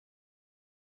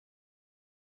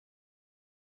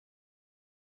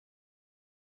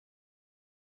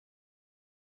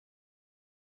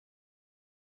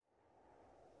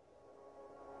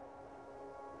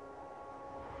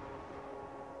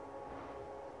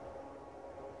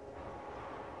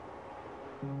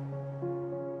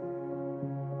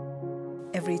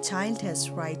Every child has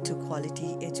right to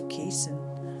quality education.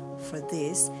 For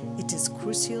this, it is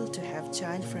crucial to have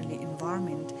child-friendly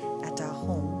environment at our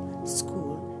home,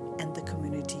 school, and the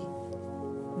community.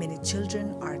 Many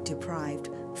children are deprived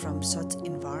from such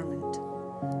environment.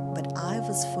 But I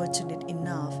was fortunate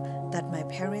enough that my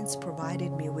parents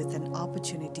provided me with an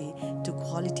opportunity to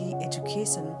quality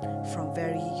education from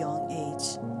very young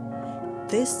age.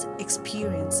 This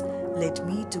experience led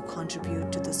me to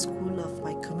contribute to the school of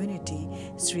my community,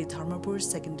 Sri Dharmapur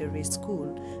Secondary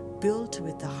School, built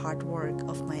with the hard work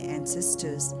of my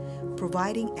ancestors,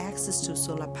 providing access to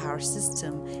solar power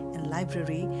system and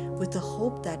library with the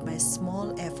hope that my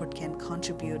small effort can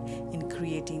contribute in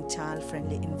creating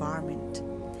child-friendly environment.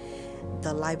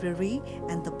 The library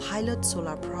and the pilot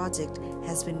solar project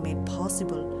has been made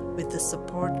possible with the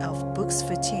support of Books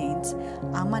for Change,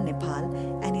 AMA Nepal,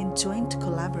 and in joint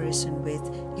collaboration with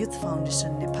Youth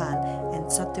Foundation Nepal and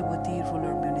Satyavati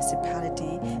Rural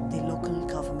Municipality, the local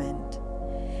government.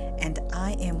 And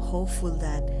I am hopeful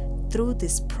that through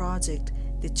this project,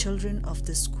 the children of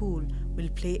the school will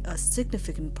play a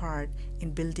significant part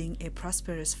in building a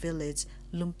prosperous village,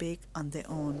 Lumpek, on their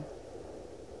own.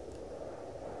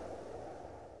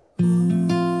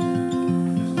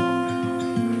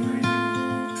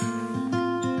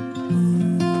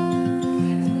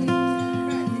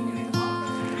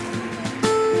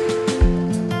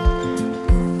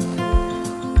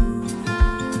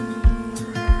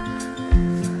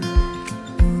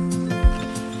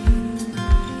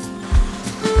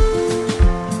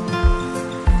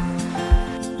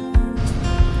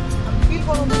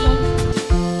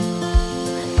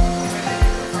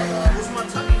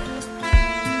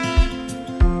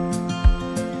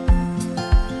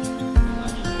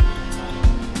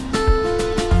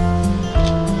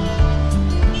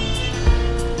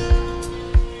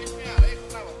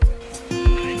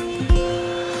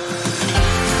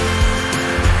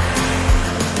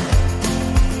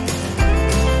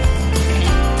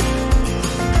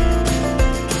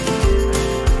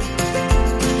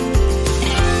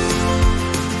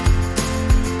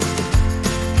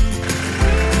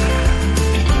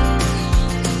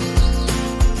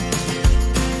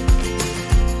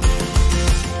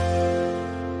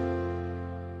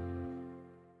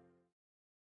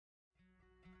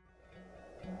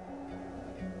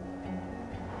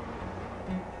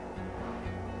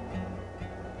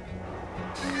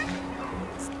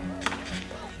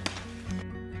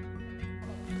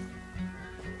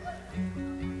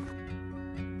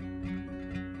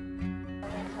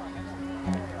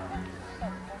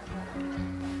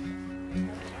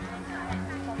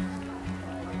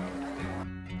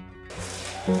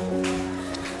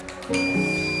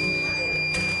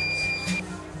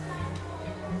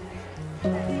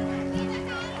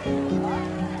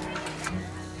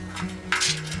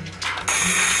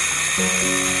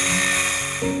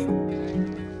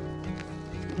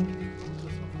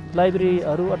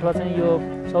 लाइब्रेरीहरू अथवा चाहिँ यो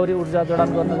सौर्य ऊर्जा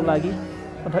जडान गर्नको लागि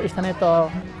अथवा स्थानीय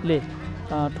तहले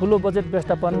ठुलो बजेट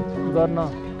व्यवस्थापन गर्न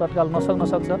तत्काल नसक्न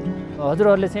सक्छ।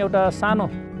 हजुरहरूले चाहिँ एउटा सानो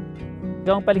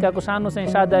गाउँपालिकाको सानो चाहिँ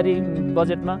साझेदारी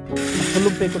बजेटमा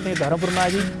लुम्पेकको चाहिँ धर्मपुरमा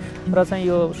आदि र चाहिँ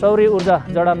यो सौर्य ऊर्जा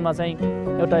जडानमा चाहिँ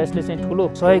एउटा यसले चाहिँ ठुलो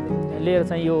सहयोग लिएर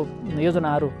चाहिँ यो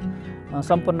योजनाहरू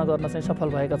सम्पन्न गर्न चाहिँ सफल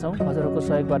भएका छौँ हजुरहरूको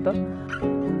सहयोगबाट।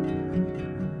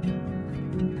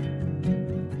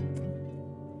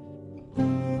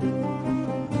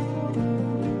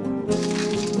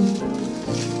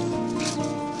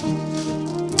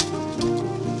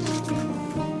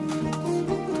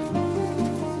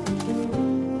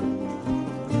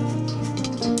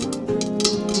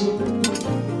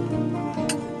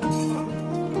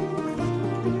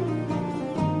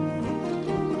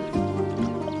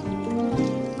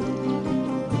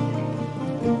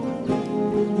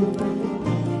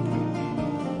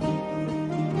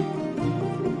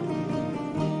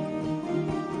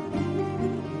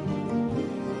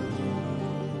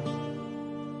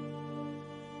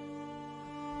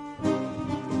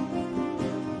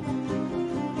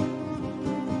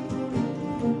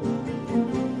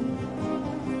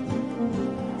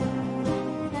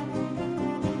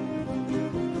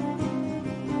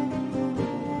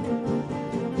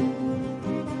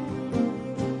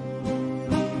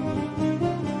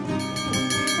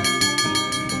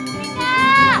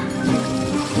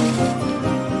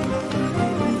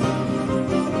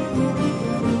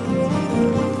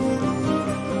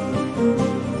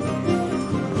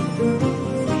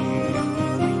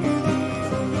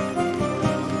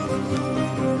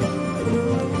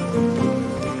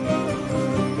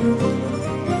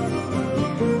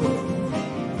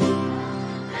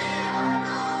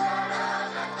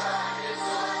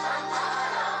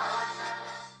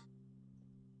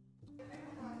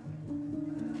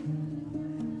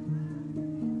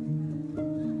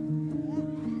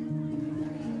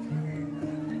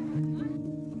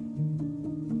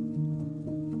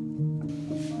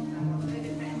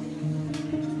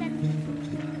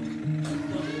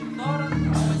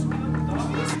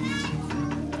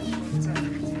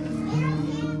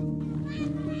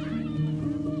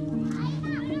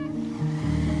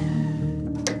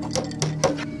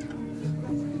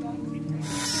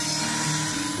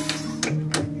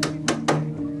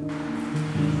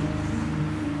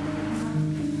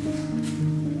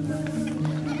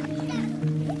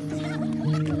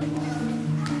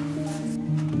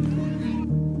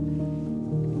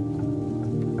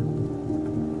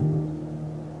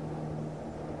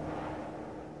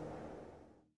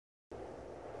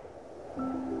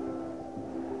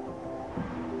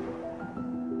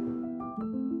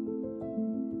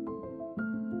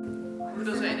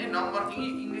 नम्बर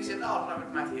इङ्ग्लिस यता अल्फाबेट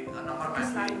माथि नम्बर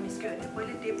माथि निस्क्यो भने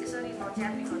पहिले टेप यसरी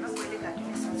नच्याप्ने गर्न पहिले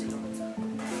काटिने सजिलो हुन्छ।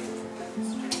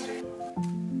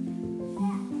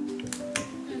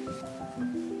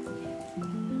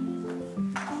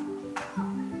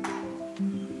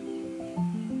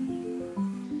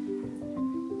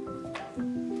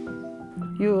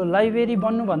 यो लाइब्रेरी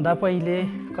बन्नुभन्दा पहिले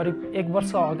करिब 1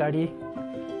 वर्ष अगाडि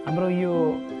हाम्रो यो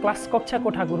क्लास कक्षा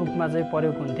कोठाको रूपमा चाहिँ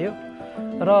प्रयोग हुन्थ्यो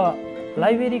र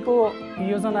लाइब्रेरीको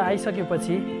योजना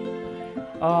आइसकेपछि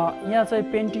यहाँ चाहिँ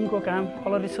पेन्टिङको काम,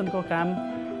 कलरेसनको काम,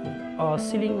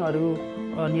 सिलिङहरू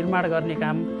निर्माण गर्ने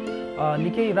काम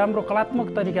निकै राम्रो कलात्मक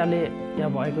तरिकाले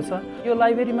यहाँ भएको छ। यो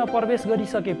लाइब्रेरीमा प्रवेश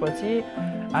गरिसकेपछि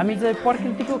हामी चाहिँ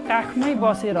प्रकृतिको काखमै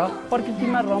बसेर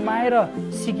प्रकृतिमा रमाएर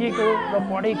सिकेको र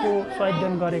पढेको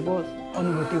अध्ययन गरेको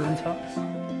अनुभूति हुन्छ।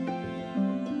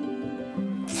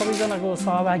 सबैजनाको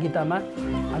सहभागितामा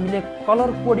हामीले कलर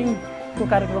कोडिङको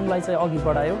कार्यक्रमलाई चाहिँ अघि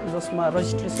बढायौँ, जसमा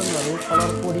रजिस्ट्रेसनहरू,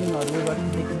 कलर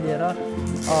कोडिङहरूदेखि लिएर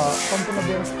सम्पूर्ण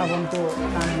व्यवस्थापनको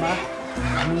काममा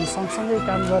हामी सँगसँगै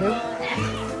काम गऱ्यौँ।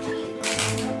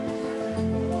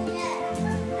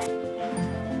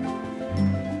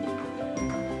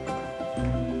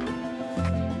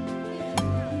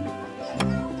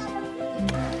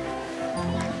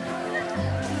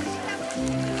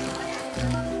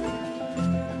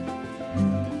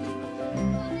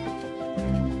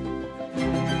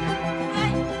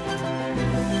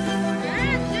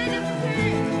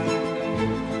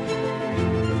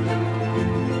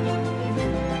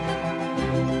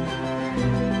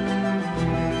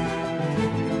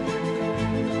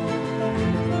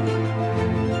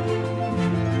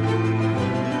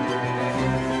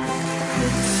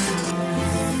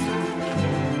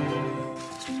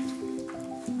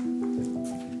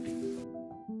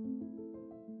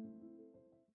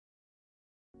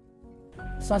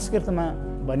 संस्कृतमा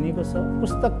भनिएको छ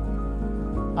पुस्तक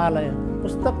आलय,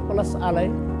 पुस्तक प्लस आलय,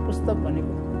 पुस्तक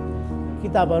भनेको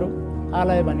किताबहरू,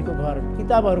 आलय भनेको घर,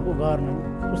 किताबहरूको घर नै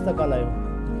पुस्तकालय हो।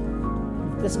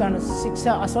 त्यसकारण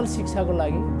शिक्षा, असल शिक्षाको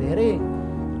लागि धेरै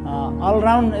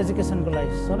अलराउन्ड एजुकेसनको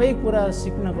लागि, सबै कुरा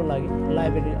सिक्नको लागि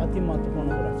लाइब्रेरी अति महत्त्वपूर्ण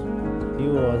कुरा छ।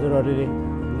 यो हजुरहरूले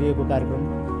लिएको कार्यक्रम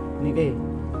निकै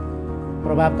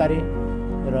प्रभावकारी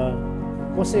र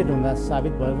कोसै ढुङ्गा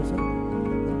साबित भएको छ।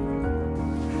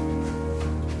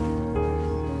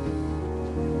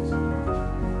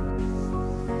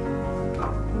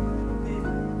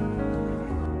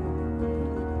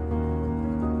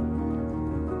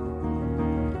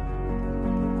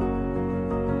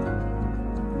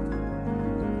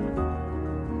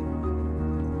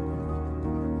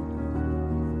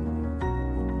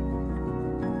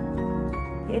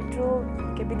 यत्रो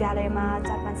विद्यालयमा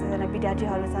 4-5 जना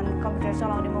विद्यार्थीहरू छन्, कम्प्युटर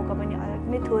चलाउने मौका पनि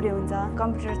नै थोरै हुन्छ।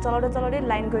 कम्प्युटर चलाउँदै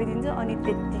लाइन गइदिन्छ अनि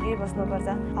त्यत्तिकै बस्नुपर्छ।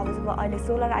 अब जब अहिले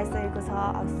सोलर आइसकेको छ,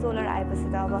 अब सोलर आएपछि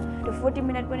त अब त्यो 40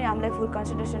 मिनट पनि हामीलाई फुल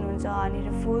कन्सन्ट्रेसन हुन्छ अनि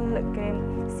फुल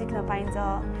सिक्न पाइन्छ।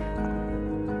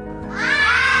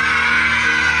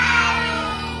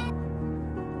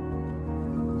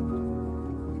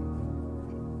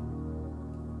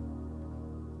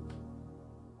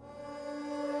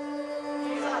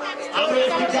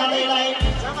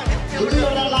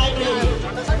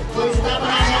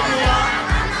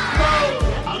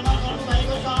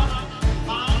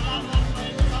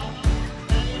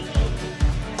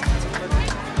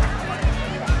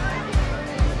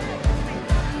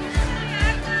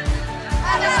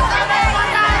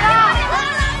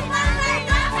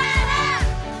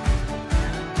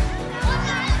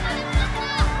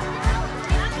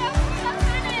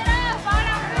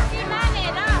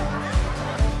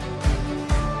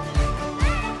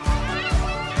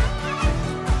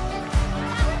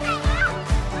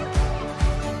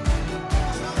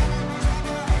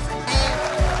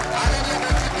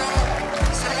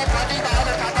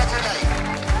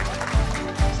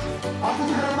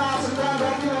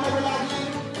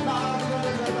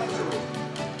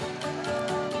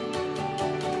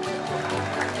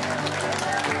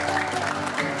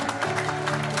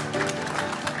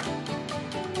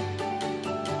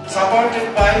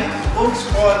 Supported by Books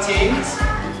for Change.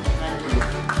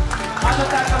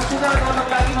 मानवताका सुधार गर्नको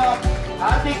लागि म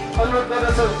हार्दिक अनुरोध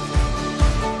गर्दछु।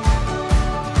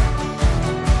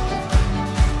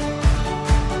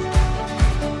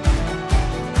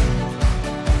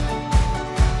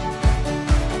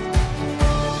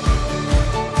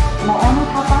 म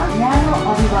अनुभव न्यानो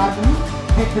अभिवादन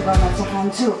व्यक्त गर्न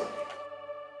चाहन्छु।